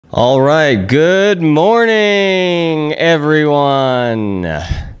All right, good morning, everyone. Good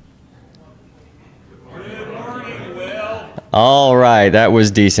morning, Will. All right, that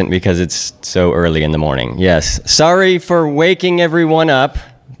was decent because it's so early in the morning. Yes, sorry for waking everyone up,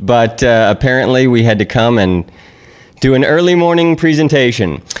 but apparently we had to come and do an early morning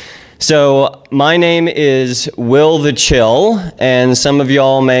presentation. So my name is Will the Chill, and some of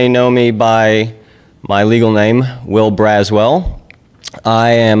y'all may know me by my legal name, Will Braswell. I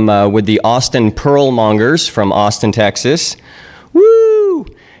am with the Austin Perl Mongers from Austin, Texas. Woo!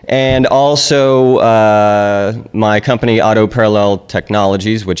 And also my company, Auto Parallel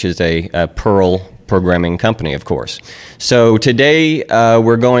Technologies, which is a Perl programming company, of course. So today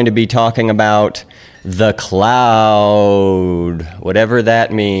we're going to be talking about the cloud, whatever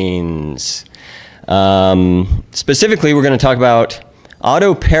that means. Specifically, we're going to talk about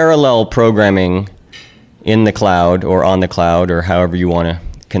auto parallel programming in the cloud or on the cloud, or however you want to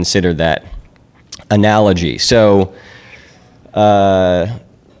consider that analogy. So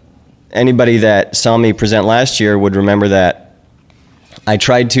anybody that saw me present last year would remember that I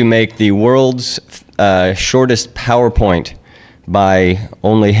tried to make the world's shortest PowerPoint by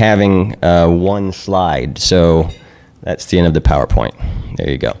only having one slide. So that's the end of the PowerPoint.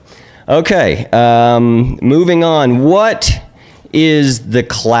 There you go. Okay, moving on. What is the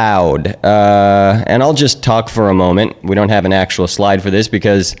cloud? And I'll just talk for a moment. We don't have an actual slide for this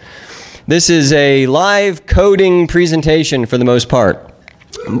because this is a live coding presentation for the most part.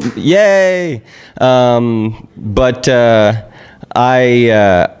 Yay! But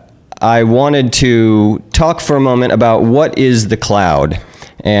I wanted to talk for a moment about what is the cloud.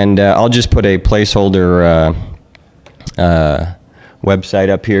 And I'll just put a placeholder website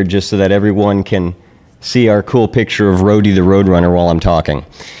up here just so that everyone can see our cool picture of Rhodey the Roadrunner while I'm talking.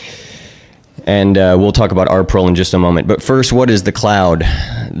 And we'll talk about our Perl in just a moment. But first, what is the cloud?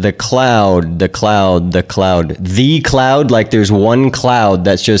 The cloud, the cloud, the cloud. The cloud, like there's one cloud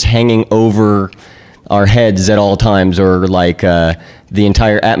that's just hanging over our heads at all times, or like the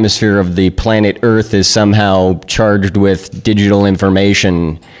entire atmosphere of the planet Earth is somehow charged with digital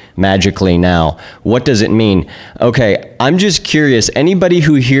information magically now. What does it mean? Okay, I'm just curious. Anybody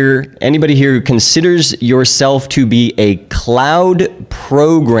here who considers yourself to be a cloud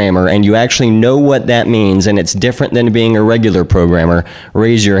programmer and you actually know what that means and it's different than being a regular programmer,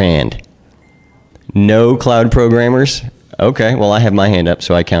 raise your hand. No cloud programmers? Okay, well I have my hand up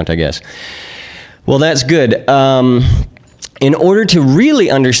so I count, I guess. Well, that's good. In order to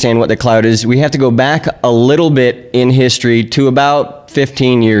really understand what the cloud is, we have to go back a little bit in history to about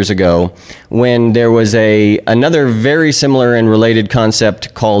 15 years ago when there was another very similar and related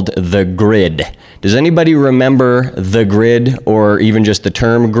concept called the grid. Does anybody remember the grid, or even just the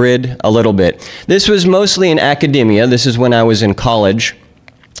term grid? A little bit. This was mostly in academia. This is when I was in college.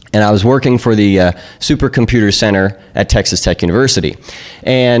 And I was working for the Supercomputer Center at Texas Tech University,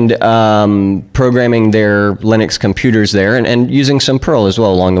 and programming their Linux computers there, and using some Perl as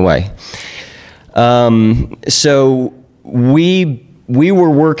well along the way. So we were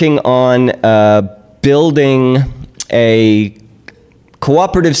working on building a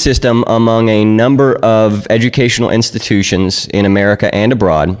cooperative system among a number of educational institutions in America and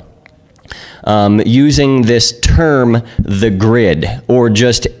abroad, using this term, the grid, or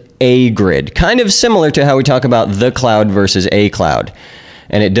just a grid, kind of similar to how we talk about the cloud versus a cloud.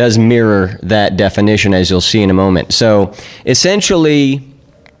 And it does mirror that definition, as you'll see in a moment. So essentially,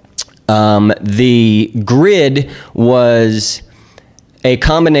 the grid was a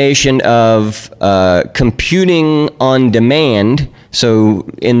combination of computing on demand. So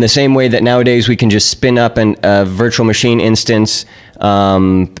in the same way that nowadays we can just spin up a virtual machine instance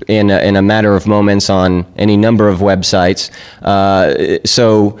in a matter of moments on any number of websites.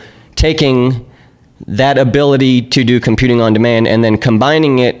 So taking that ability to do computing on demand and then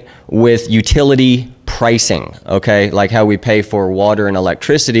combining it with utility pricing, okay, like how we pay for water and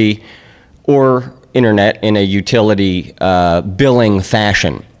electricity or internet in a utility billing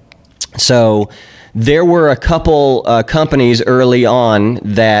fashion. So there were a couple companies early on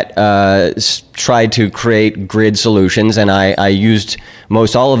that tried to create grid solutions, and I used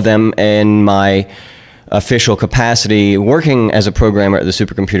most all of them in my official capacity working as a programmer at the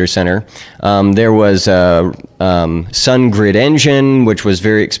Supercomputer Center. There was Sun Grid Engine, which was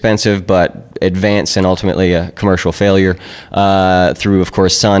very expensive but advanced and ultimately a commercial failure through, of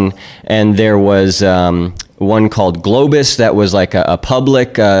course, Sun. And there was one called Globus that was like a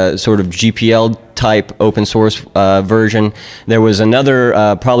public sort of GPL type open source version. There was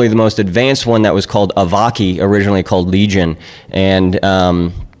another, probably the most advanced one, that was called Avaki, originally called Legion. And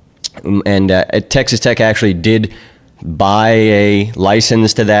Texas Tech actually did buy a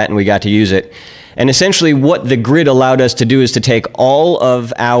license to that, and we got to use it. And essentially what the grid allowed us to do is to take all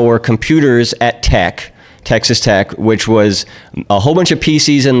of our computers at Texas Tech, which was a whole bunch of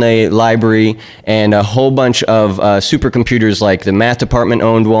PCs in the library and a whole bunch of supercomputers, like the math department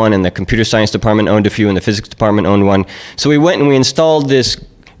owned one and the computer science department owned a few and the physics department owned one. So we went and we installed this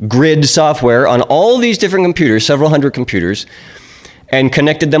grid software on all these different computers, several hundred computers, and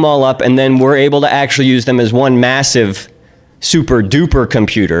connected them all up, and then we're able to actually use them as one massive super duper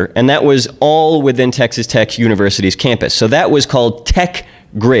computer, and that was all within Texas Tech University's campus. So that was called Tech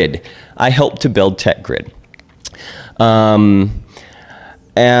Grid. I helped to build Tech Grid. I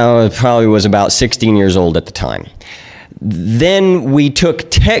probably was about 16 years old at the time. Then we took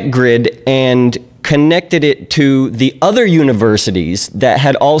Tech Grid and connected it to the other universities that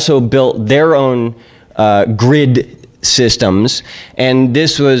had also built their own grid systems, and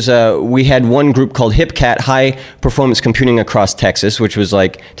this was we had one group called HipCat, High Performance Computing Across Texas, which was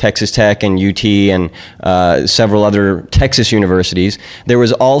like Texas Tech and UT and several other Texas universities. There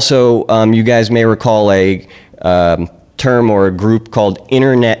was also, you guys may recall, a term or a group called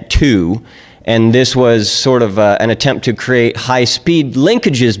Internet 2, and this was sort of an attempt to create high-speed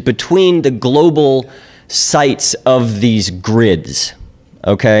linkages between the global sites of these grids.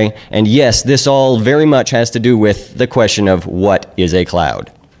 Okay, and yes, this all very much has to do with the question of what is a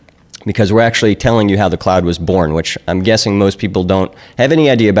cloud, because we're actually telling you how the cloud was born, which I'm guessing most people don't have any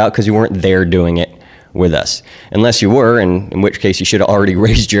idea about because you weren't there doing it with us, unless you were, and in which case you should have already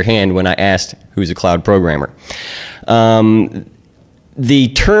raised your hand when I asked who's a cloud programmer. The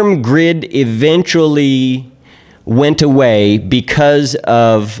term grid eventually went away because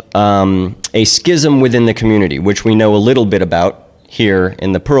of a schism within the community, which we know a little bit about here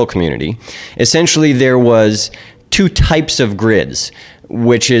in the Perl community. Essentially, there was two types of grids,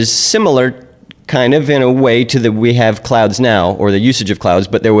 which is similar kind of in a way to the we have clouds now, or the usage of clouds,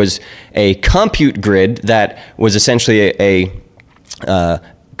 but there was a compute grid that was essentially a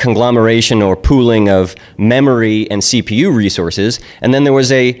conglomeration or pooling of memory and CPU resources, and then there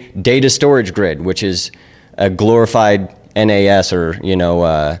was a data storage grid, which is a glorified NAS, or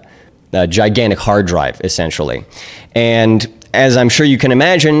a gigantic hard drive, essentially. And as I'm sure you can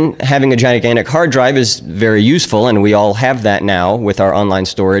imagine, having a gigantic hard drive is very useful, and we all have that now with our online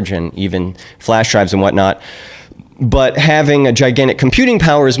storage and even flash drives and whatnot. But having a gigantic computing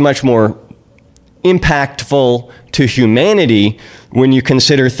power is much more impactful to humanity when you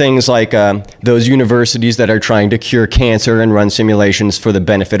consider things like those universities that are trying to cure cancer and run simulations for the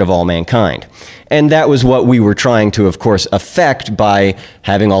benefit of all mankind. And that was what we were trying to, of course, affect by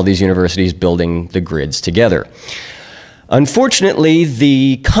having all these universities building the grids together. Unfortunately,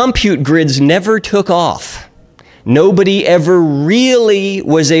 the compute grids never took off. Nobody ever really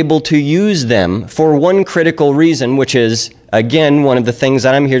was able to use them for one critical reason, which is, again, one of the things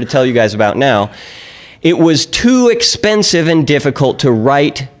that I'm here to tell you guys about now. It was too expensive and difficult to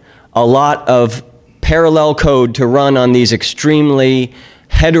write a lot of parallel code to run on these extremely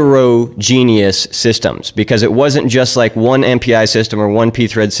heterogeneous systems, because it wasn't just like one MPI system or one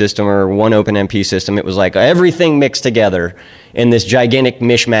pthread system or one OpenMP system. It was like everything mixed together in this gigantic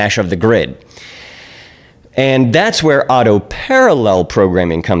mishmash of the grid. And that's where auto-parallel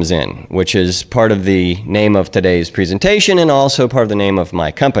programming comes in, which is part of the name of today's presentation and also part of the name of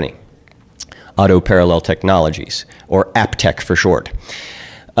my company, Auto-Parallel Technologies, or AppTech for short.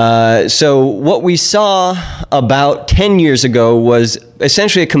 So what we saw about 10 years ago was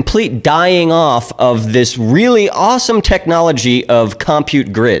essentially a complete dying off of this really awesome technology of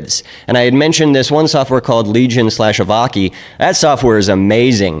compute grids. And I had mentioned this one software called Legion/Avaki. That software is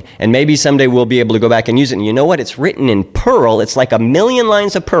amazing, and maybe someday we'll be able to go back and use it. And you know what? It's written in Perl. It's like 1,000,000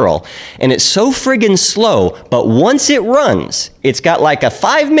 lines of Perl, and it's so friggin' slow, but once it runs, it's got like a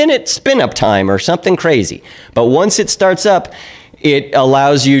 5-minute spin-up time or something crazy. But once it starts up, it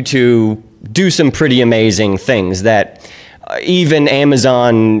allows you to do some pretty amazing things that even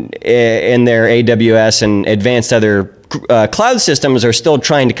Amazon in their AWS and advanced other cloud systems are still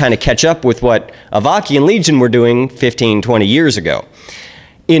trying to kind of catch up with what Avaki and Legion were doing 15, 20 years ago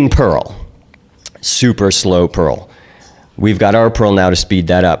in Perl. Super slow Perl. We've got our Perl now to speed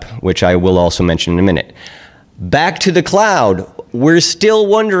that up, which I will also mention in a minute. Back to the cloud. We're still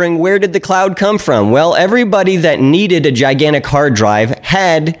wondering, where did the cloud come from? Well, everybody that needed a gigantic hard drive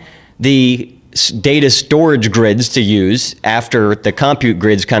had the data storage grids to use after the compute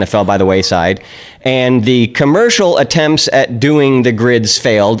grids kind of fell by the wayside. And the commercial attempts at doing the grids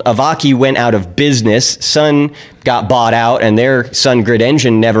failed. Avaki went out of business. Sun got bought out, and their Sun Grid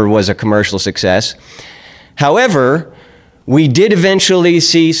engine never was a commercial success. However, we did eventually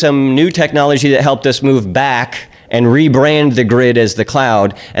see some new technology that helped us move back and rebrand the grid as the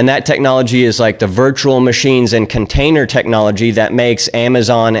cloud. And that technology is like the virtual machines and container technology that makes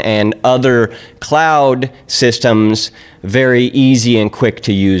Amazon and other cloud systems very easy and quick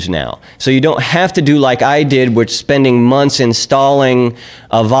to use now. So you don't have to do like I did, which spending months installing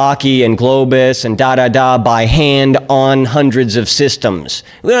Avaki and Globus and by hand on hundreds of systems.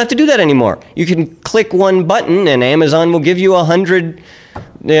 We don't have to do that anymore. You can click one button and Amazon will give you 100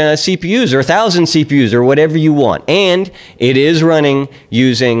 CPUs or 1,000 CPUs or whatever you want. And it is running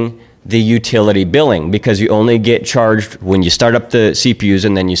using the utility billing, because you only get charged when you start up the CPUs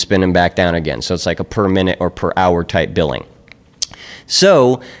and then you spin them back down again. So it's like a per minute or per hour type billing.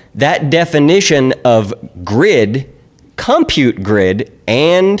 So that definition of grid, compute grid,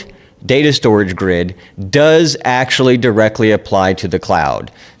 and data storage grid does actually directly apply to the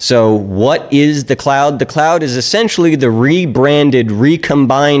cloud. So what is the cloud? The cloud is essentially the rebranded,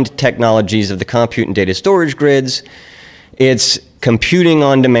 recombined technologies of the compute and data storage grids. It's computing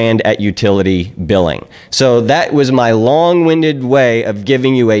on demand at utility billing. So that was my long-winded way of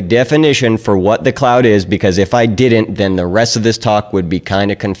giving you a definition for what the cloud is, because if I didn't, then the rest of this talk would be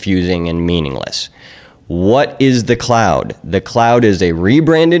kind of confusing and meaningless. What is the cloud? The cloud is a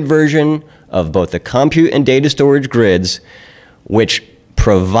rebranded version of both the compute and data storage grids, which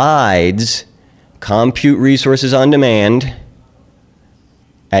provides compute resources on demand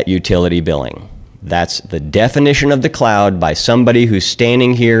at utility billing. That's the definition of the cloud by somebody who's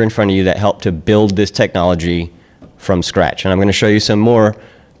standing here in front of you that helped to build this technology from scratch. And I'm going to show you some more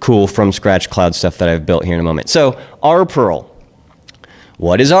cool from scratch cloud stuff that I've built here in a moment. So Perl.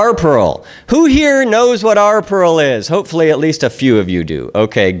 What is Perl? Who here knows what Perl is? Hopefully at least a few of you do.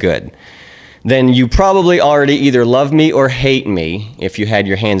 Okay, good. Then you probably already either love me or hate me if you had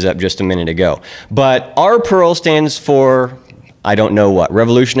your hands up just a minute ago. But Perl stands for, I don't know what,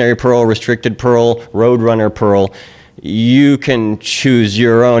 Revolutionary Perl, Restricted Perl, Roadrunner Perl. You can choose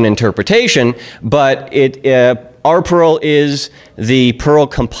your own interpretation, but Perl is the Perl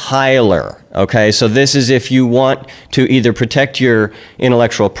compiler. Okay, so this is if you want to either protect your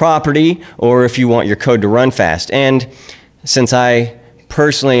intellectual property or if you want your code to run fast. And since I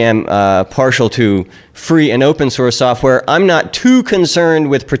personally am partial to free and open source software, I'm not too concerned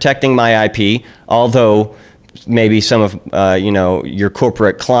with protecting my IP, although maybe some of your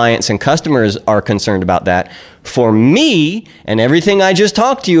corporate clients and customers are concerned about that. For me, and everything I just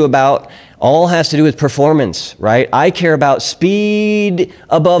talked to you about all has to do with performance, right? I care about speed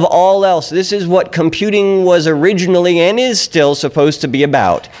above all else. This is what computing was originally and is still supposed to be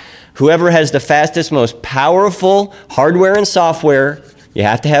about. Whoever has the fastest, most powerful hardware and software, you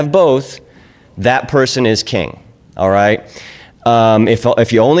have to have both, that person is king, all right?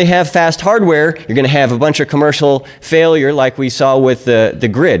 If you only have fast hardware, you're going to have a bunch of commercial failure like we saw with the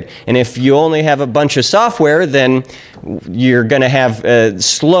grid. And if you only have a bunch of software, then you're going to have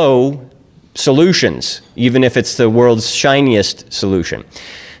slow solutions, even if it's the world's shiniest solution.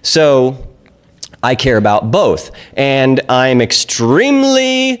 So I care about both. And I'm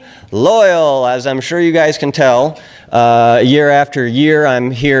extremely loyal, as I'm sure you guys can tell. Year after year,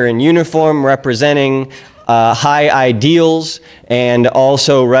 I'm here in uniform representing high ideals and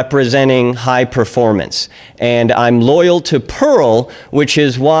also representing high performance. And I'm loyal to Perl, which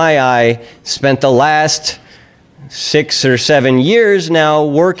is why I spent the last 6 or 7 years now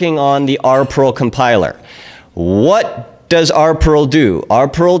working on the Perl compiler. What does Perl do?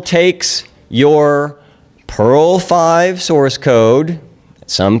 Perl takes your Perl 5 source code. At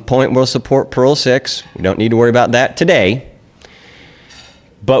some point we'll support Perl 6. We don't need to worry about that today.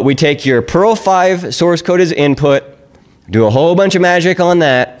 But we take your Perl 5 source code as input, do a whole bunch of magic on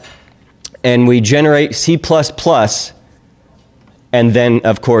that, and we generate C++, and then,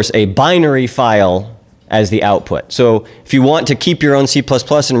 of course, a binary file as the output. So if you want to keep your own C++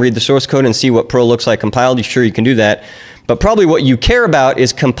 and read the source code and see what Perl looks like compiled, sure you can do that. But probably what you care about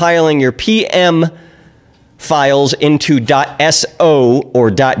is compiling your PM files into .so or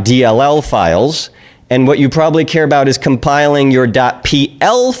 .dll files. And what you probably care about is compiling your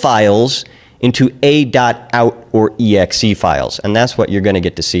 .pl files into a.out or exe files. And that's what you're going to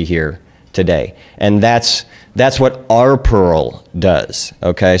get to see here today. And that's what Perl does.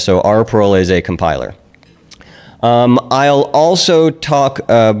 Okay, so Perl is a compiler. I'll also talk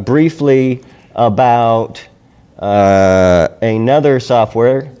briefly about another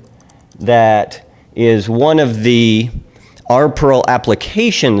software that is one of the Perl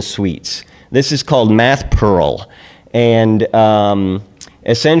application suites. This is called MathPerl, and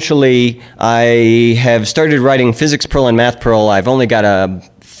essentially I have started writing physics Perl and MathPerl. I've only got a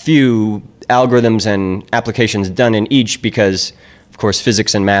few algorithms and applications done in each because, of course,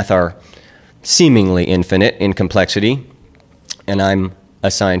 physics and math are seemingly infinite in complexity, and I'm a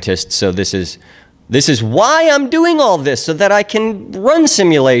scientist, so this is why I'm doing all this, so that I can run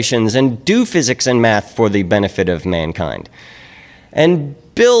simulations and do physics and math for the benefit of mankind, and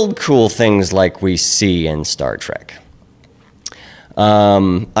build cool things like we see in Star Trek.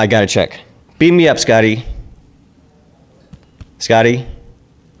 I gotta check. Beam me up, Scotty. Scotty?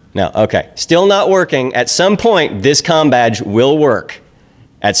 No, okay. Still not working. At some point, this comm badge will work.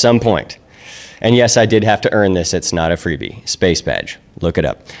 At some point. And yes, I did have to earn this. It's not a freebie. Space badge. Look it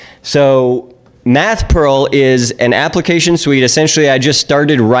up. So, Math Perl is an application suite. Essentially, I just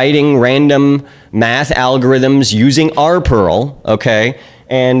started writing random math algorithms using R Perl, okay?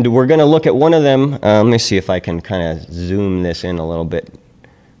 And we're going to look at one of them. Let me see if I can kind of zoom this in a little bit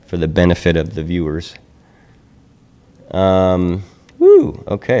for the benefit of the viewers.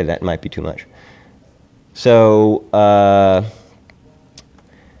 Okay, that might be too much. So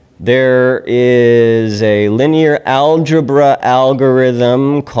there is a linear algebra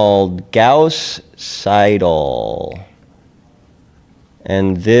algorithm called Gauss-Seidel.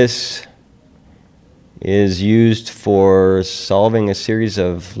 And this is used for solving a series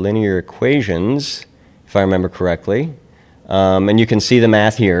of linear equations, if I remember correctly. And you can see the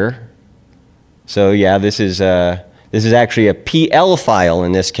math here. So yeah, this is actually a PL file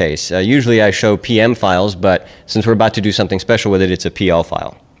in this case. Usually I show PM files, but since we're about to do something special with it, it's a PL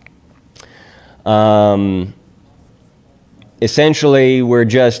file. Essentially, we're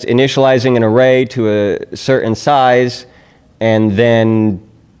just initializing an array to a certain size and then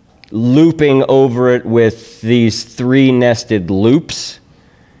looping over it with these 3 nested loops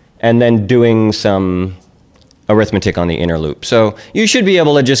and then doing some arithmetic on the inner loop. So you should be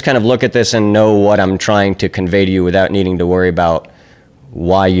able to just kind of look at this and know what I'm trying to convey to you without needing to worry about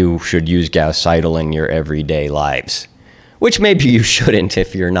why you should use Gauss-Seidel in your everyday lives. Which maybe you shouldn't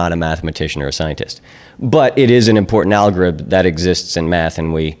if you're not a mathematician or a scientist. But it is an important algorithm that exists in math,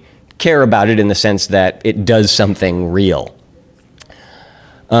 and we care about it in the sense that it does something real.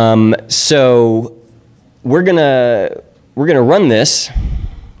 So we're gonna run this.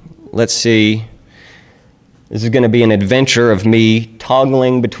 Let's see. This is going to be an adventure of me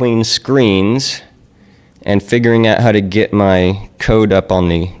toggling between screens and figuring out how to get my code up on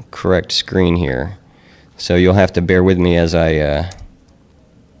the correct screen here. So you'll have to bear with me as I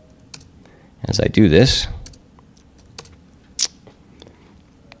do this.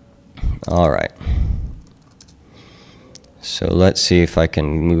 All right. So let's see if I can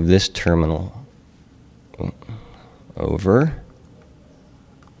move this terminal over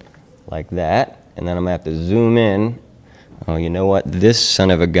like that. And then I'm going to have to zoom in. Oh, you know what? This son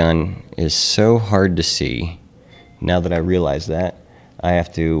of a gun is so hard to see. Now that I realize that, I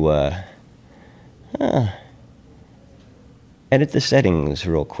have to edit the settings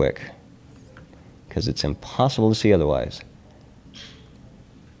real quick, because it's impossible to see otherwise.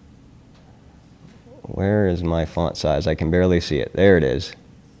 Where is my font size? I can barely see it. There it is.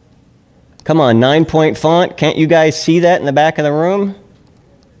 Come on, 9-point font. Can't you guys see that in the back of the room?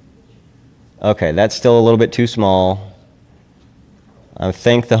 Okay, that's still a little bit too small. I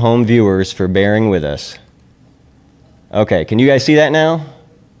thank the home viewers for bearing with us. Okay, can you guys see that now?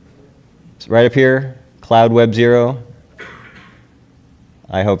 It's right up here, Cloud Web 0.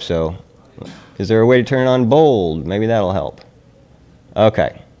 I hope so. Is there a way to turn it on bold? Maybe that'll help.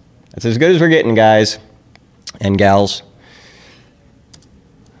 Okay, that's as good as we're getting, guys and gals.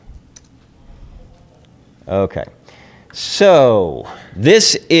 Okay, so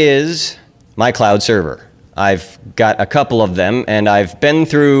this is my cloud server. I've got a couple of them, and I've been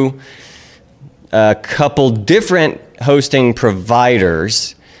through a couple different hosting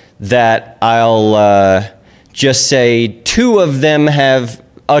providers that I'll just say 2 of them have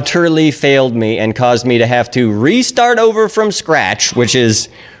utterly failed me and caused me to have to restart over from scratch, which is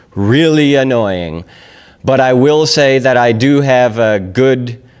really annoying. But I will say that I do have a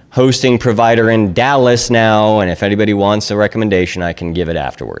good hosting provider in Dallas now, and if anybody wants a recommendation, I can give it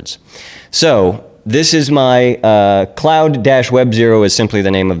afterwards. So this is my Cloud-Web0 is simply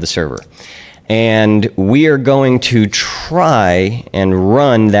the name of the server. And we are going to try and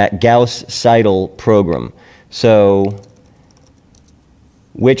run that Gauss-Seidel program. So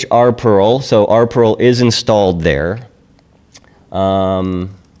which RPerl, so RPerl is installed there. I'm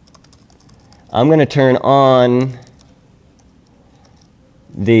going to turn on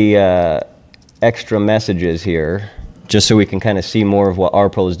the extra messages here, just so we can kind of see more of what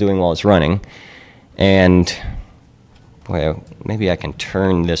RPerl is doing while it's running. And boy, maybe I can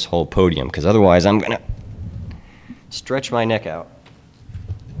turn this whole podium, because otherwise I'm going to stretch my neck out.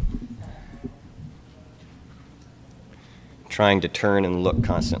 Trying to turn and look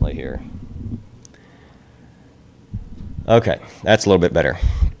constantly here. Okay, that's a little bit better.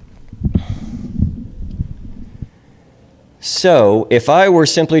 So if I were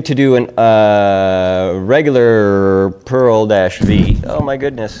simply to do an regular Perl-V, oh my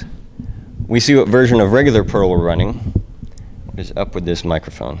goodness, we see what version of regular Perl we're running. What is up with this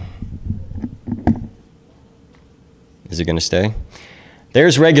microphone? Is it going to stay?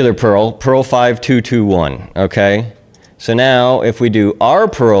 There's regular Perl, Perl 5221, okay? So now if we do our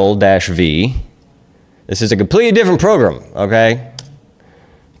Perl-V, this is a completely different program, okay?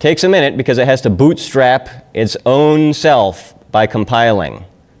 Takes a minute because it has to bootstrap its own self by compiling.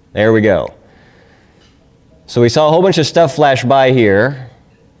 There we go. So we saw a whole bunch of stuff flash by here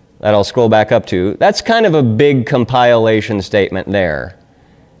that I'll scroll back up to. That's kind of a big compilation statement there.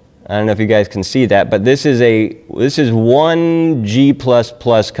 I don't know if you guys can see that, but this is one G++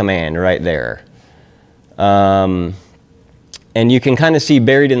 command right there. And you can kind of see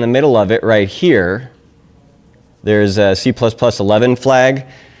buried in the middle of it right here, there's a C++11 flag,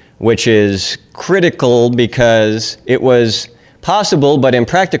 which is critical because it was possible but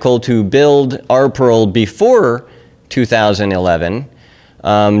impractical to build RPerl before 2011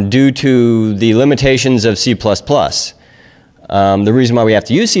 due to the limitations of C++. The reason why we have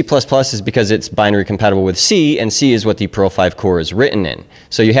to use C++ is because it's binary compatible with C, and C is what the Perl 5 core is written in.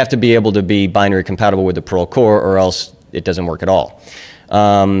 So you have to be able to be binary compatible with the Perl core, or else it doesn't work at all.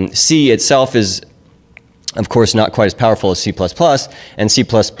 C itself is, of course, not quite as powerful as C++, and C++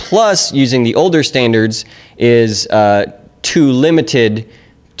 using the older standards is too limited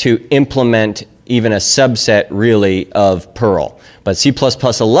to implement even a subset, really, of Perl. But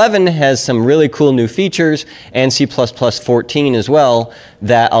C++11 has some really cool new features, and C++14 as well,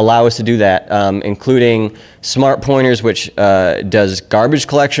 that allow us to do that, including smart pointers, which does garbage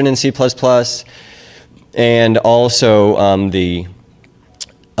collection in C++, and also the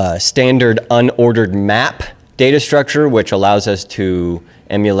standard unordered map data structure, which allows us to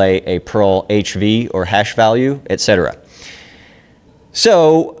emulate a Perl HV or hash value, etc.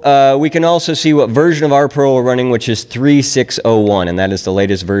 So we can also see what version of RPerl we're running, which is 3.601, and that is the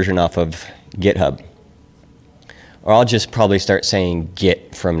latest version off of GitHub. Or I'll just probably start saying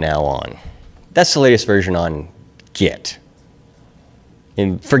Git from now on. That's the latest version on Git.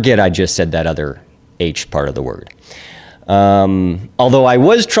 And forget I just said that other H part of the word. Although I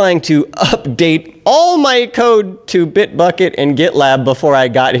was trying to update all my code to Bitbucket and GitLab before I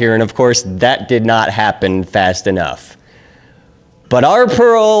got here, and of course that did not happen fast enough. But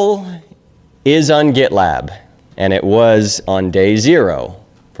RPerl is on GitLab, and it was on day 0,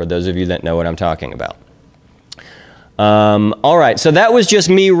 for those of you that know what I'm talking about. All right, so that was just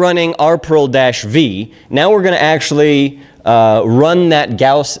me running RPerl-V. Now we're going to actually run that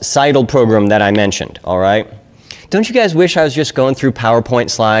Gauss-Seidel program that I mentioned, all right? Don't you guys wish I was just going through PowerPoint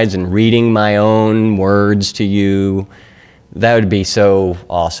slides and reading my own words to you? That would be so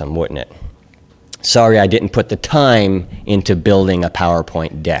awesome, wouldn't it? Sorry I didn't put the time into building a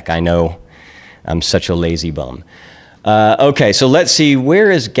PowerPoint deck. I know I'm such a lazy bum. Okay, so let's see,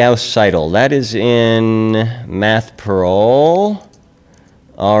 where is Gauss-Seidel? That is in MathPerl.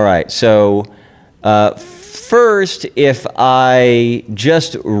 All right, so first, if I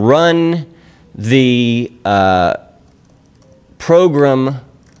just run the program,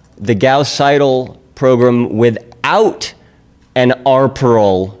 the Gauss-Seidel program without an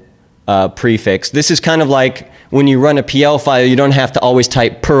RPerl prefix. This is kind of like when you run a PL file, you don't have to always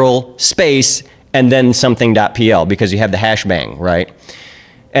type Perl space and then something.pl because you have the hash bang, right?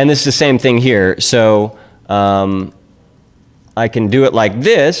 And this is the same thing here. So I can do it like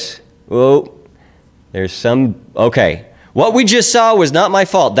this. Whoa, there's some, okay. What we just saw was not my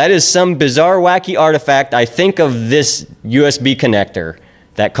fault. That is some bizarre, wacky artifact. I think of this USB connector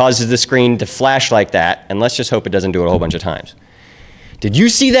that causes the screen to flash like that, and let's just hope it doesn't do it a whole bunch of times. Did you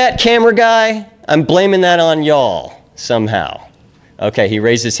see that, camera guy? I'm blaming that on y'all somehow. Okay, he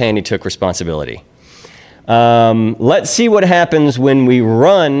raised his hand, he took responsibility. Let's see what happens when we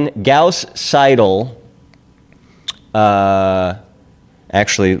run Gauss-Seidel.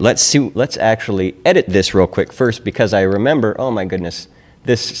 Actually, let's actually edit this real quick first because I remember, oh my goodness,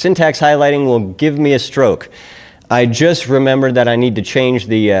 this syntax highlighting will give me a stroke. I just remembered that I need to change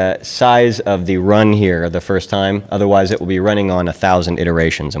the size of the run here the first time, otherwise it will be running on 1,000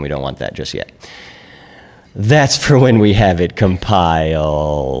 iterations and we don't want that just yet. That's for when we have it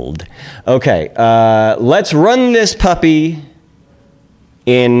compiled. Okay, let's run this puppy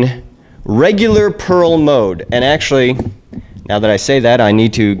in regular Perl mode. And actually, now that I say that, I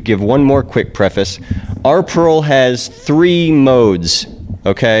need to give one more quick preface. RPerl has 3 modes,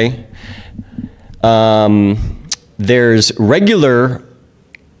 okay? There's regular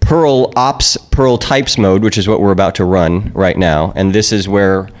Perl ops Perl types mode, which is what we're about to run right now. And this is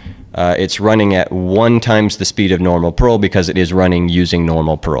where it's running at 1 times the speed of normal Perl because it is running using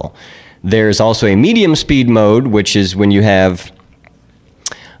normal Perl. There's also a medium speed mode, which is when you have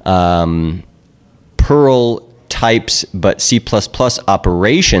Perl types but C++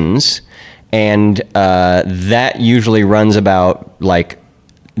 operations, and that usually runs about like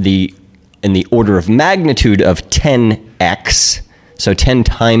in the order of magnitude of 10x, so 10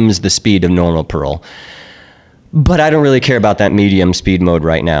 times the speed of normal Perl. But I don't really care about that medium speed mode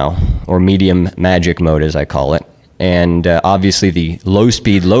right now, or medium magic mode as I call it. And obviously the low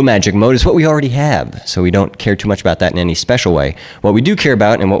speed, low magic mode is what we already have, so we don't care too much about that in any special way. What we do care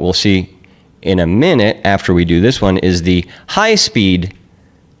about, and what we'll see in a minute after we do this one, is the high speed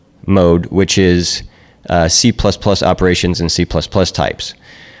mode, which is C++ operations and C++ types.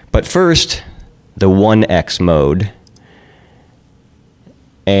 But first, the 1x mode.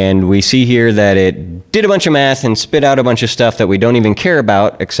 And we see here that it did a bunch of math and spit out a bunch of stuff that we don't even care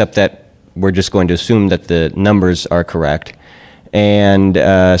about, except that we're just going to assume that the numbers are correct. And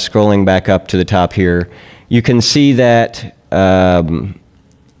scrolling back up to the top here, you can see that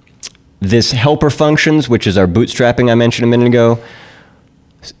this helper functions, which is our bootstrapping I mentioned a minute ago,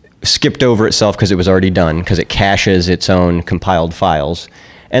 skipped over itself because it was already done, because it caches its own compiled files.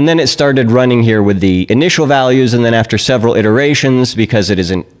 And then it started running here with the initial values, and then after several iterations, because it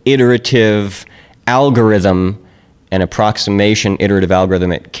is an iterative algorithm, an approximation iterative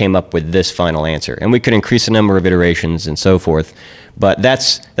algorithm, it came up with this final answer. And we could increase the number of iterations and so forth, but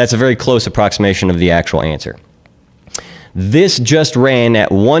that's a very close approximation of the actual answer. This just ran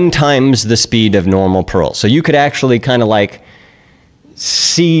at 1 times the speed of normal Perl. So you could actually kind of like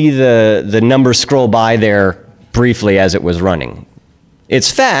see the numbers scroll by there briefly as it was running. It's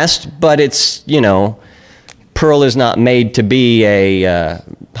fast, but it's, you know, Perl is not made to be a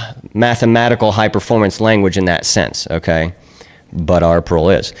mathematical high-performance language in that sense, okay? But our Perl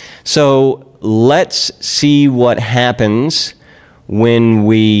is. So let's see what happens when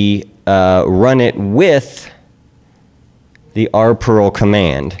we run it with the rperl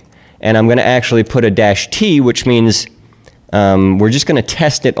command. And I'm going to actually put a -t, which means we're just going to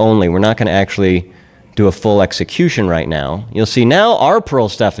test it only. We're not going to actually do a full execution right now. You'll see now our Perl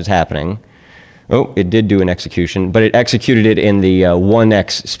stuff is happening. Oh, it did do an execution, but it executed it in the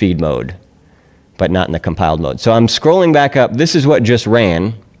 1x speed mode, but not in the compiled mode. So I'm scrolling back up. This is what just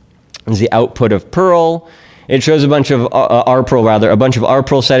ran. This is the output of Perl. It shows a bunch of rperl, rather, a bunch of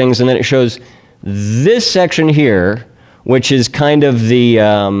rperl settings, and then it shows this section here, which is kind of the,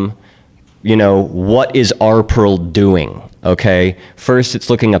 you know, what is rperl doing? Okay, first it's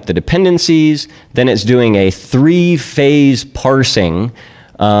looking up the dependencies, then it's doing a 3-phase parsing,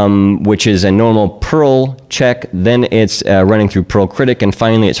 which is a normal Perl check, then it's running through Perl Critic, and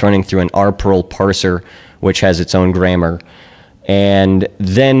finally it's running through an rperl parser, which has its own grammar. And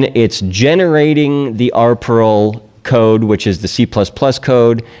then it's generating the rperl code, which is the C++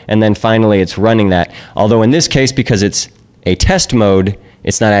 code, and then finally it's running that. Although in this case, because it's a test mode,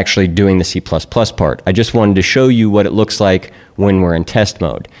 it's not actually doing the C++ part. I just wanted to show you what it looks like when we're in test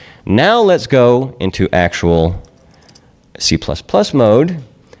mode. Now let's go into actual C++ mode,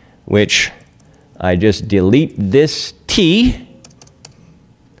 which I just delete this T.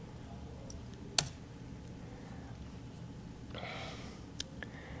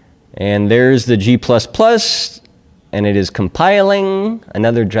 And there's the G++, and it is compiling,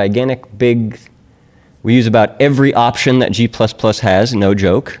 another gigantic big. We use about every option that G++ has, no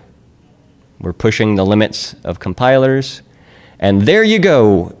joke. We're pushing the limits of compilers. And there you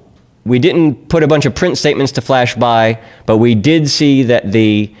go. We didn't put a bunch of print statements to flash by, but we did see that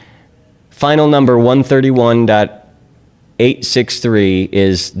the final number 131.863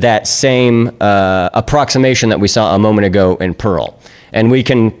 is that same approximation that we saw a moment ago in Perl. And we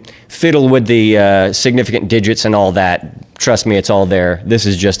can fiddle with the significant digits and all that. Trust me, it's all there. This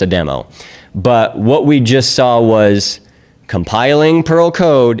is just a demo. But what we just saw was compiling Perl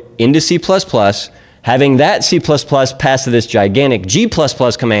code into C++, having that C++ pass to this gigantic G++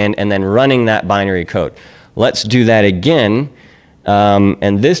 command, and then running that binary code. Let's do that again.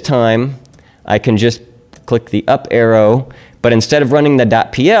 And this time, I can just click the up arrow, but instead of running the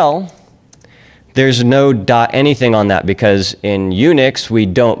 .pl, there's no .anything on that, because in Unix, we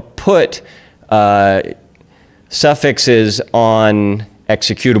don't put suffixes on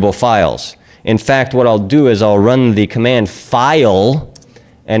executable files. In fact, what I'll do is I'll run the command file,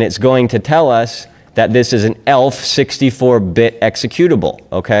 and it's going to tell us that this is an ELF 64-bit executable,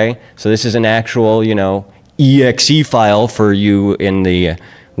 okay? So this is an actual, you know, exe file for you in the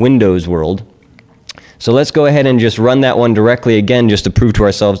Windows world. So let's go ahead and just run that one directly again, just to prove to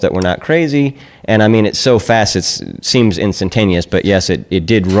ourselves that we're not crazy. And I mean, it's so fast, it seems instantaneous, but yes, it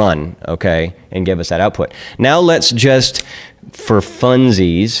did run, okay, and give us that output. Now let's just, for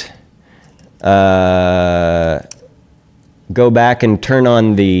funsies, go back and turn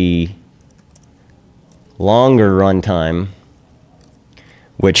on the longer runtime,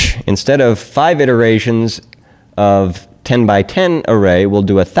 which instead of 5 iterations of 10 by 10 array, we'll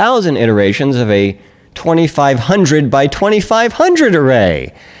do 1,000 iterations of a 2,500 by 2,500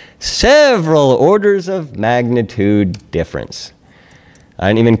 array. Several orders of magnitude difference. I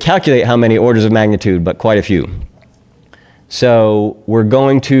didn't even calculate how many orders of magnitude, but quite a few. So we're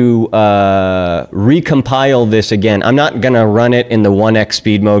going to recompile this again. I'm not going to run it in the 1x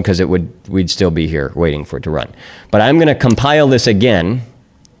speed mode because we'd still be here waiting for it to run. But I'm going to compile this again.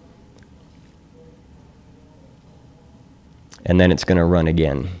 And then it's going to run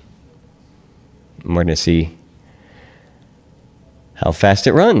again. And we're going to see how fast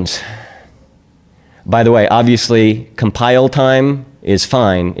it runs. By the way, obviously, compile time is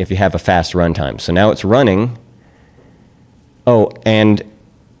fine if you have a fast runtime. So now it's running. Oh, and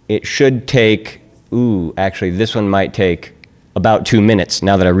it should take, actually this one might take about 2 minutes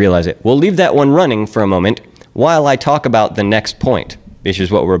now that I realize it. We'll leave that one running for a moment while I talk about the next point, which is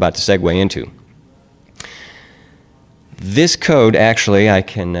what we're about to segue into. This code, actually, I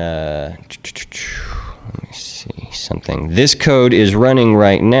can, let me see something. This code is running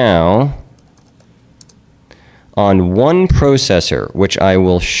right now on one processor, which I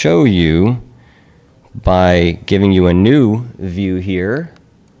will show you by giving you a new view here.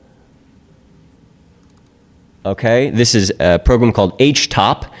 Okay, this is a program called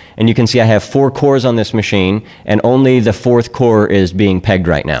HTOP, and you can see I have 4 cores on this machine, and only the 4th core is being pegged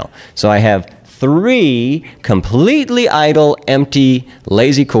right now. So I have 3 completely idle, empty,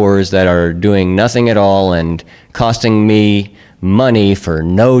 lazy cores that are doing nothing at all and costing me money for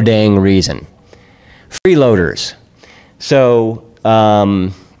no dang reason. Freeloaders. So,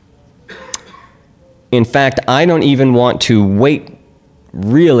 in fact, I don't even want to wait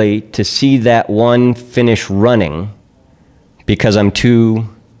really to see that one finish running because I'm too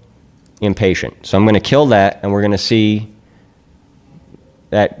impatient. So I'm going to kill that, and we're going to see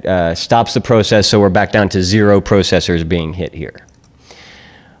that stops the process, so we're back down to 0 processors being hit here.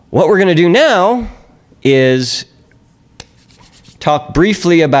 What we're going to do now is talk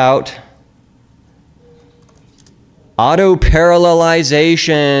briefly about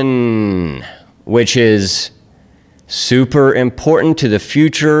auto-parallelization, which is super important to the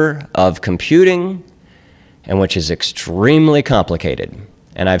future of computing and which is extremely complicated.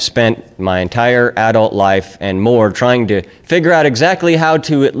 And I've spent my entire adult life and more trying to figure out exactly how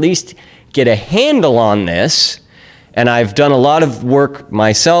to at least get a handle on this. And I've done a lot of work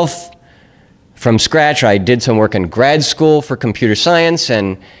myself from scratch. I did some work in grad school for computer science,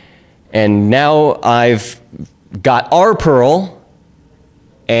 and now I've got our Perl,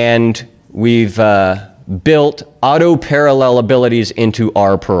 and we've built auto-parallel abilities into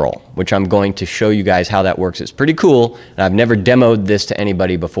our Perl, which I'm going to show you guys how that works. It's pretty cool, and I've never demoed this to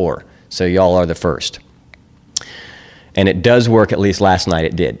anybody before, so y'all are the first. And it does work, at least last night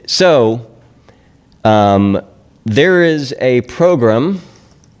it did. So, there is a program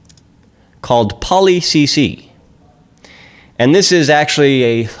called polycc. And this is actually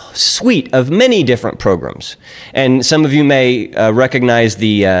a suite of many different programs. And some of you may recognize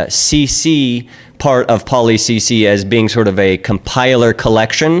the CC part of polycc as being sort of a compiler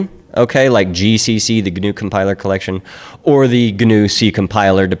collection, okay, like GCC, the GNU compiler collection, or the GNU C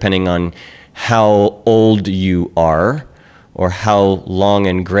compiler, depending on how old you are or how long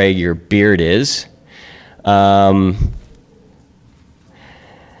and gray your beard is.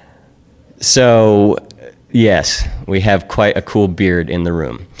 So, yes, we have quite a cool beard in the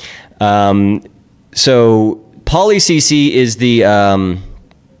room. So polycc is the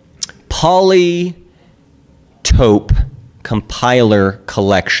polytope compiler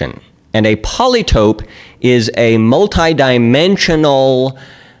collection. And a polytope is a multidimensional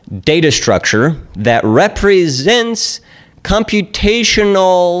data structure that represents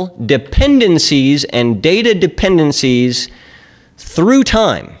computational dependencies and data dependencies through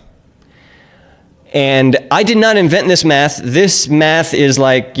time. And I did not invent this math. This math is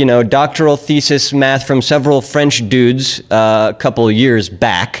like, you know, doctoral thesis math from several French dudes a couple of years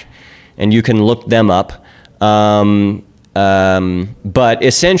back, and you can look them up. But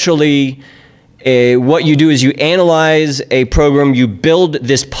essentially, what you do is you analyze a program, you build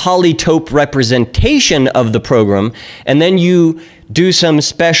this polytope representation of the program, and then you do some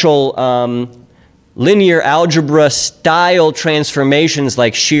special linear algebra style transformations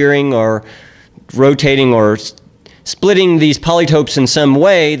like shearing or rotating or splitting these polytopes in some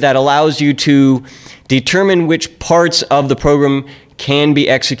way that allows you to determine which parts of the program can be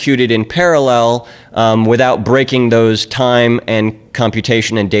executed in parallel without breaking those time and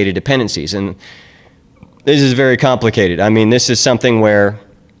computation and data dependencies. And this is very complicated. I mean, this is something where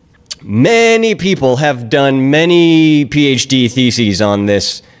many people have done many PhD theses on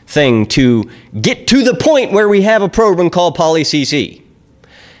this thing to get to the point where we have a program called polycc.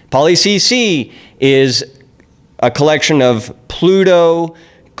 Polycc is a collection of Pluto,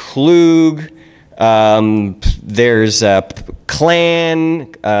 Klug, there's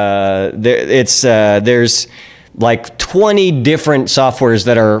Clan, there's like 20 different softwares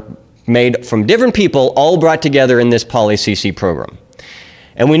that are made from different people, all brought together in this polycc program.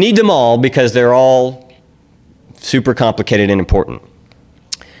 And we need them all because they're all super complicated and important.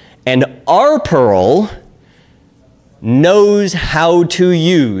 And our Perl knows how to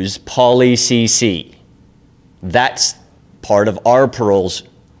use polycc. That's part of our Perl's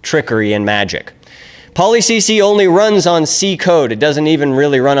trickery and magic. Polycc only runs on C code. It doesn't even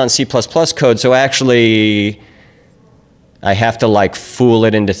really run on C++ code, so actually I have to like fool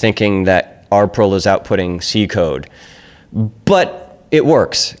it into thinking that our Perl is outputting C code. But it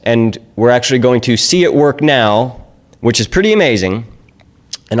works, and we're actually going to see it work now, which is pretty amazing.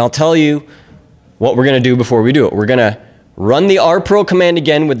 And I'll tell you what we're going to do before we do it. We're going to run the rperl command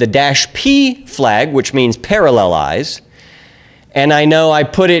again with the -p flag, which means parallelize. And I know I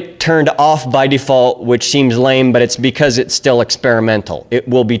put it turned off by default, which seems lame, but it's because it's still experimental. It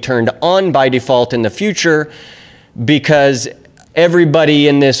will be turned on by default in the future because everybody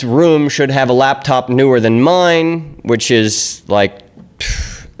in this room should have a laptop newer than mine, which is like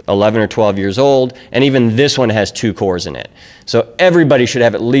 11 or 12 years old, and even this one has 2 cores in it. So everybody should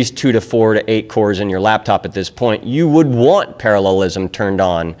have at least 2 to 4 to 8 cores in your laptop at this point. You would want parallelism turned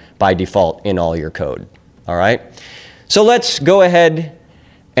on by default in all your code. All right? So let's go ahead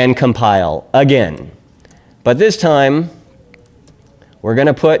and compile again. But this time, we're going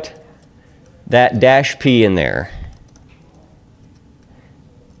to put that -p in there.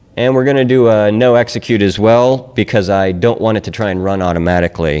 And we're going to do a no execute as well because I don't want it to try and run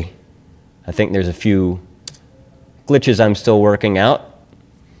automatically. I think there's a few glitches I'm still working out.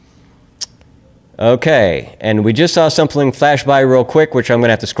 Okay, and we just saw something flash by real quick, which I'm going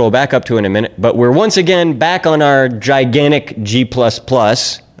to have to scroll back up to in a minute. But we're once again back on our gigantic G++,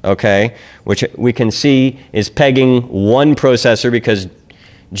 okay, which we can see is pegging one processor because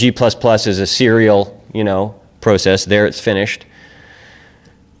G++ is a serial, you know, process. There, it's finished.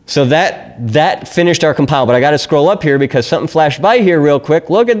 So that finished our compile, but I got to scroll up here because something flashed by here real quick.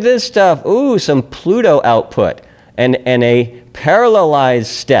 Look at this stuff. Ooh, some Pluto output and a parallelized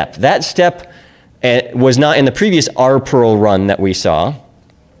step. That step was not in the previous rperl run that we saw.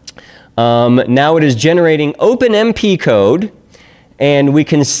 Now it is generating OpenMP code, and we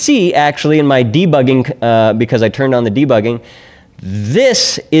can see actually in my debugging, because I turned on the debugging,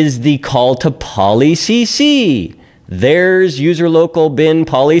 this is the call to polycc. There's user local bin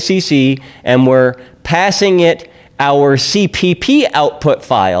polycc, and we're passing it our CPP output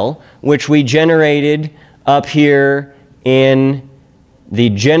file, which we generated up here in the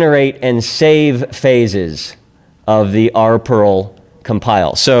generate and save phases of the rperl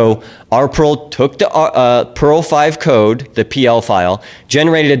compile. So rperl took the Perl 5 code, the PL file,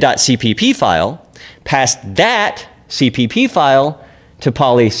 generated a .cpp file, passed that CPP file to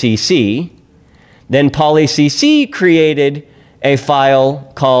polycc, then polycc created a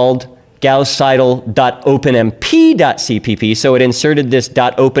file called gauss-seidel.openmp.cpp, so it inserted this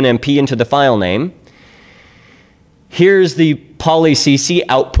 .openmp into the file name. Here's the polycc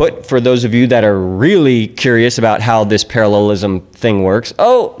output for those of you that are really curious about how this parallelism thing works.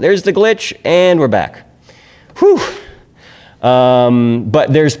 Oh, there's the glitch, and we're back. Whew.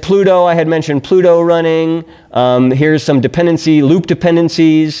 But there's Pluto. I had mentioned Pluto running. Here's some loop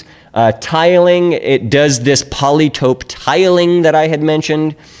dependencies. Tiling, it does this polytope tiling that I had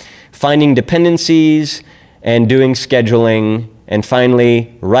mentioned. Finding dependencies and doing scheduling. And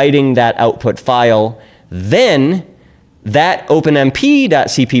finally, writing that output file. Then, that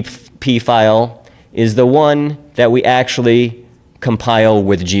openmp.cpp file is the one that we actually compile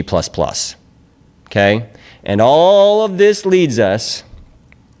with G++. Okay? And all of this leads us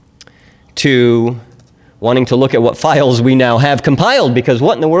to wanting to look at what files we now have compiled, because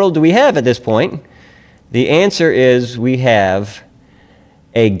what in the world do we have at this point? The answer is we have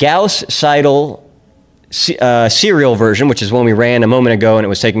a Gauss-Seidel serial version, which is one we ran a moment ago and it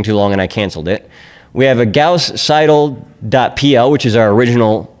was taking too long and I canceled it. We have a Gauss-Seidel.pl, which is our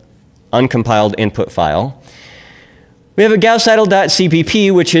original uncompiled input file. We have a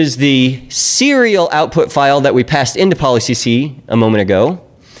gauss-seidel.cpp, which is the serial output file that we passed into polycc a moment ago.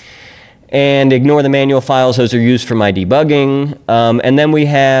 And ignore the manual files, those are used for my debugging. And then we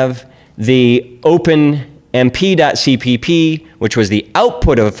have the openmp.cpp, which was the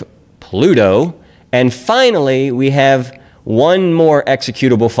output of Pluto. And finally, we have one more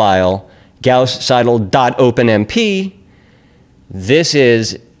executable file, gauss-seidel.openmp. This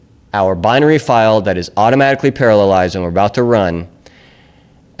is our binary file that is automatically parallelized and we're about to run.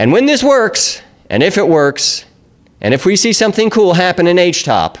 And when this works, and if it works, and if we see something cool happen in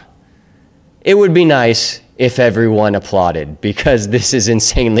HTOP, it would be nice if everyone applauded, because this is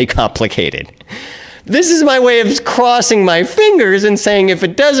insanely complicated. This is my way of crossing my fingers and saying if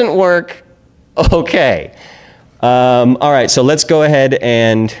it doesn't work, okay. All right, so let's go ahead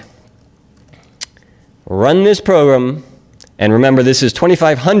and run this program. And remember, this is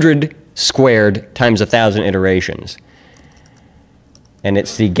 2500 squared times 1,000 iterations. And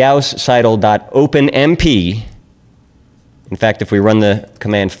it's the gauss-seidel.openmp. In fact, if we run the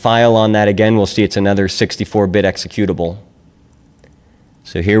command file on that again, we'll see it's another 64-bit executable.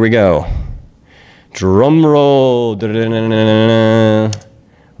 So here we go. Drum roll.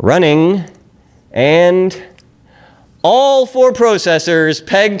 Running. And all 4 processors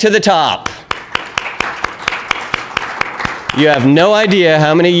pegged to the top. You have no idea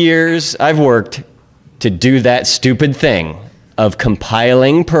how many years I've worked to do that stupid thing of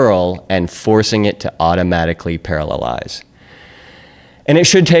compiling Perl and forcing it to automatically parallelize. And it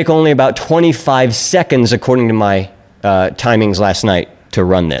should take only about 25 seconds, according to my timings last night, to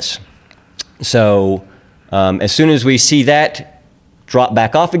run this. So as soon as we see that drop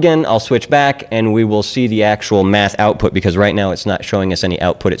back off again, I'll switch back and we will see the actual math output, because right now it's not showing us any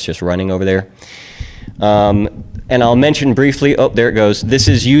output, it's just running over there. And I'll mention briefly, oh, there it goes. This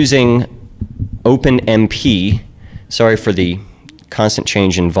is using OpenMP. Sorry for the constant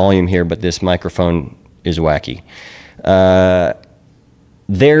change in volume here, but this microphone is wacky.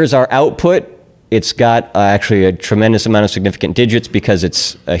 There's our output. It's got actually a tremendous amount of significant digits because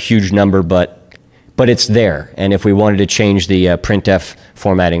it's a huge number, but it's there. And if we wanted to change the printf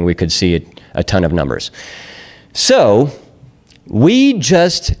formatting, we could see a ton of numbers. So we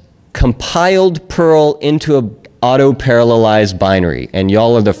just compiled Perl into a auto-parallelized binary, and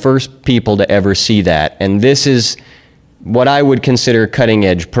y'all are the first people to ever see that, and this is what I would consider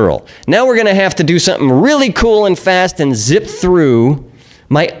cutting-edge Perl. Now we're going to have to do something really cool and fast and zip through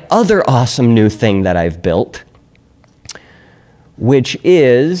my other awesome new thing that I've built, which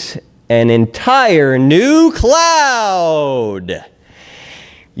is an entire new cloud.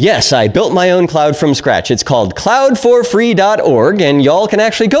 Yes, I built my own cloud from scratch. It's called cloud4free.org, and y'all can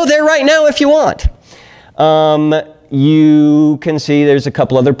actually go there right now if you want. You can see there's a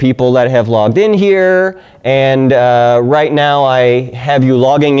couple other people that have logged in here, and right now I have you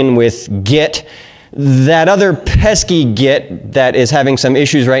logging in with Git. That other pesky Git that is having some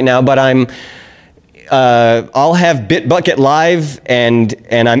issues right now, but I'll have Bitbucket live, and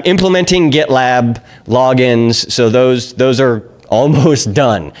I'm implementing GitLab logins, so those are almost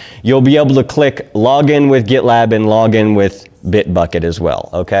done. You'll be able to click login with GitLab and login with Bitbucket as well,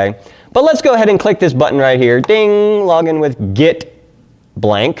 okay? But let's go ahead and click this button right here. Ding, login with Git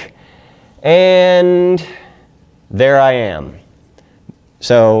blank. And there I am.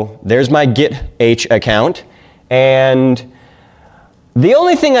 So there's my GitH account. And the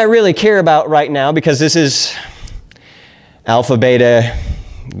only thing I really care about right now, because this is alpha, beta,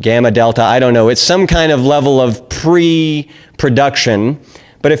 gamma, delta, I don't know. It's some kind of level of pre-production.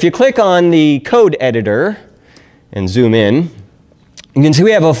 But if you click on the code editor and zoom in, you can see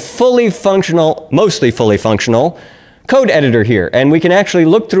we have a fully functional, mostly fully functional code editor here. And we can actually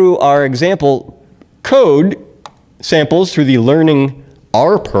look through our example code samples through the learning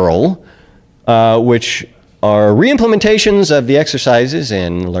RPerl, which are re-implementations of the exercises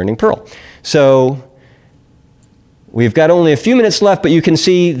in learning Perl. So we've got only a few minutes left, but you can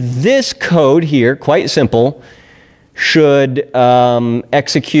see this code here, quite simple, should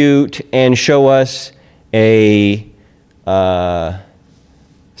execute and show us a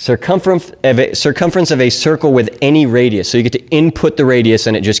circumference of a circle with any radius. So you get to input the radius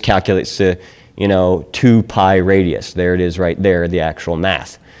and it just calculates the 2 pi radius. There it is right there, the actual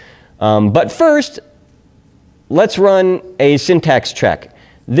math. But first, let's run a syntax check.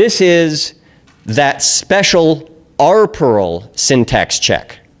 This is that special RPerl syntax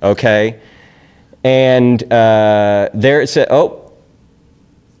check, okay? And there it says, oh,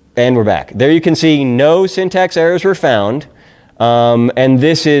 and we're back. There you can see no syntax errors were found. And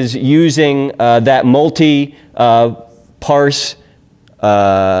this is using that multi-parse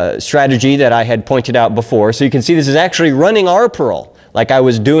strategy that I had pointed out before. So you can see this is actually running our Perl, like I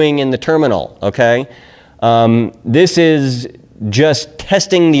was doing in the terminal, okay? This is just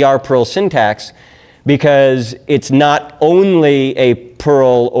testing the RPerl syntax, because it's not only a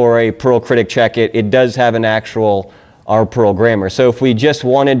Perl or a Perl critic check, it does have an actual RPerl grammar. So if we just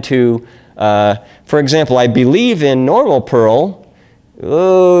wanted to, for example, I believe in normal Perl,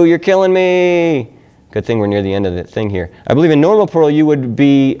 oh, you're killing me. Good thing we're near the end of the thing here. I believe in normal Perl you would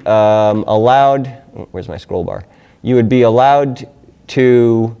be allowed, where's my scroll bar? You would be allowed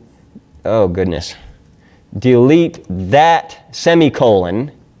to, oh goodness, delete that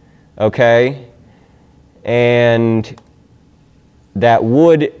semicolon, okay? And that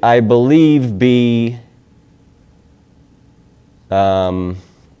would, I believe, be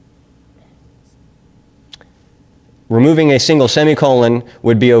removing a single semicolon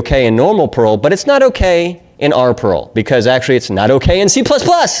would be okay in normal Perl, but it's not okay in RPerl, because actually it's not okay in C++.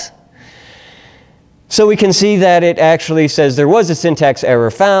 So we can see that it actually says there was a syntax error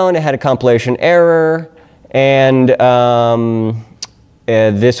found, it had a compilation error, and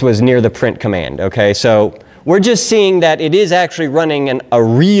this was near the print command, okay? So we're just seeing that it is actually running a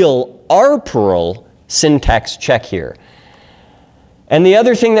real RPerl syntax check here. And the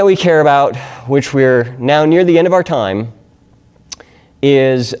other thing that we care about, which we're now near the end of our time,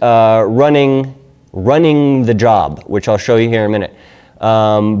 is running the job, which I'll show you here in a minute.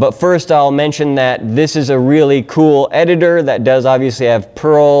 But first I'll mention that this is a really cool editor that does obviously have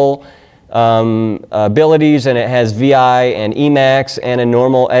Perl abilities, and it has VI and Emacs and a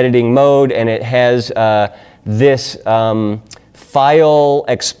normal editing mode, and it has this file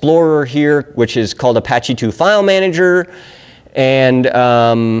explorer here, which is called Apache 2 File Manager. And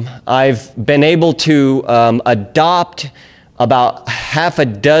I've been able to adopt about half a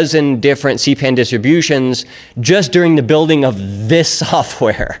dozen different CPAN distributions just during the building of this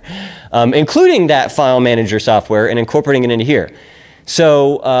software, including that file manager software, and incorporating it into here.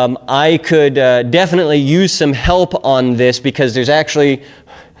 So I could definitely use some help on this, because there's actually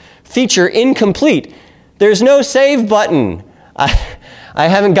feature incomplete. There's no save button. I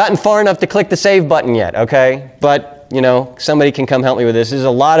haven't gotten far enough to click the save button yet, okay? But you know, somebody can come help me with this. There's a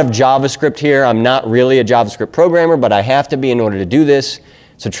lot of JavaScript here. I'm not really a JavaScript programmer, but I have to be in order to do this.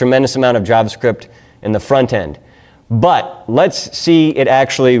 It's a tremendous amount of JavaScript in the front end. But let's see it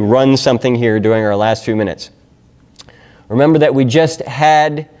actually run something here during our last few minutes. Remember that we just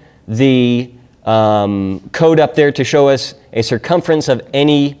had the code up there to show us a circumference of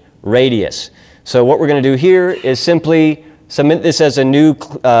any radius. So what we're going to do here is simply submit this as a new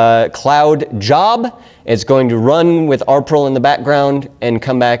cloud job. It's going to run with RPerl in the background and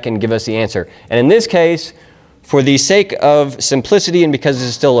come back and give us the answer. And in this case, for the sake of simplicity, and because this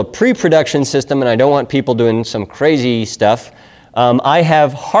is still a pre-production system and I don't want people doing some crazy stuff, I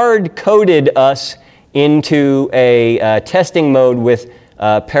have hard-coded us into a testing mode with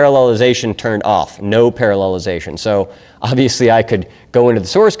parallelization turned off, no parallelization. So obviously I could go into the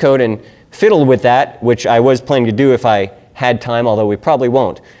source code and fiddle with that, which I was planning to do if I had time, although we probably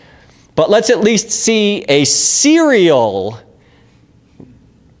won't. But let's at least see a serial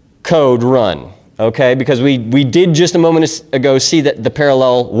code run, okay? Because we did just a moment ago see that the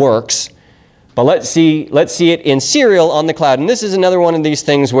parallel works. But let's see it in serial on the cloud. And this is another one of these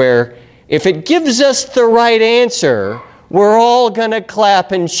things where if it gives us the right answer, we're all gonna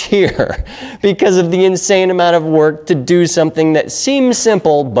clap and cheer because of the insane amount of work to do something that seems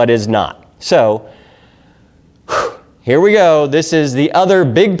simple but is not. So here we go. This is the other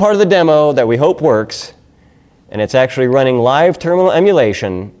big part of the demo that we hope works. And it's actually running live terminal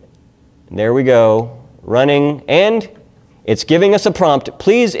emulation. There we go, running, and it's giving us a prompt,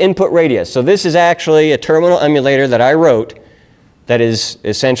 please input radius. So this is actually a terminal emulator that I wrote that is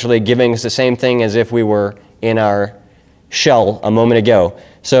essentially giving us the same thing as if we were in our shell a moment ago.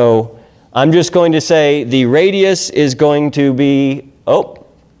 So I'm just going to say the radius is going to be, oh,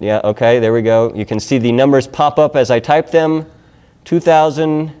 yeah, okay, there we go. You can see the numbers pop up as I type them.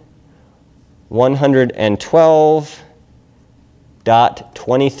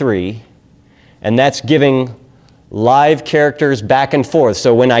 2112.23. And that's giving live characters back and forth.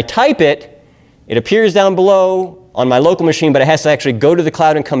 So when I type it, it appears down below on my local machine, but it has to actually go to the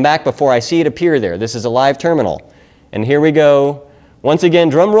cloud and come back before I see it appear there. This is a live terminal. And here we go. Once again,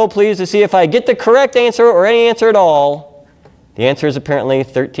 drum roll please to see if I get the correct answer or any answer at all. The answer is apparently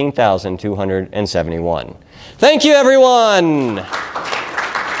 13,271. Thank you, everyone.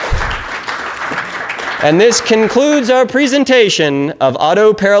 And this concludes our presentation of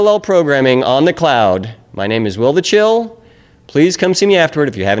auto parallel programming on the cloud. My name is Will the Chill. Please come see me afterward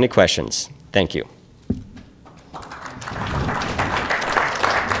if you have any questions. Thank you.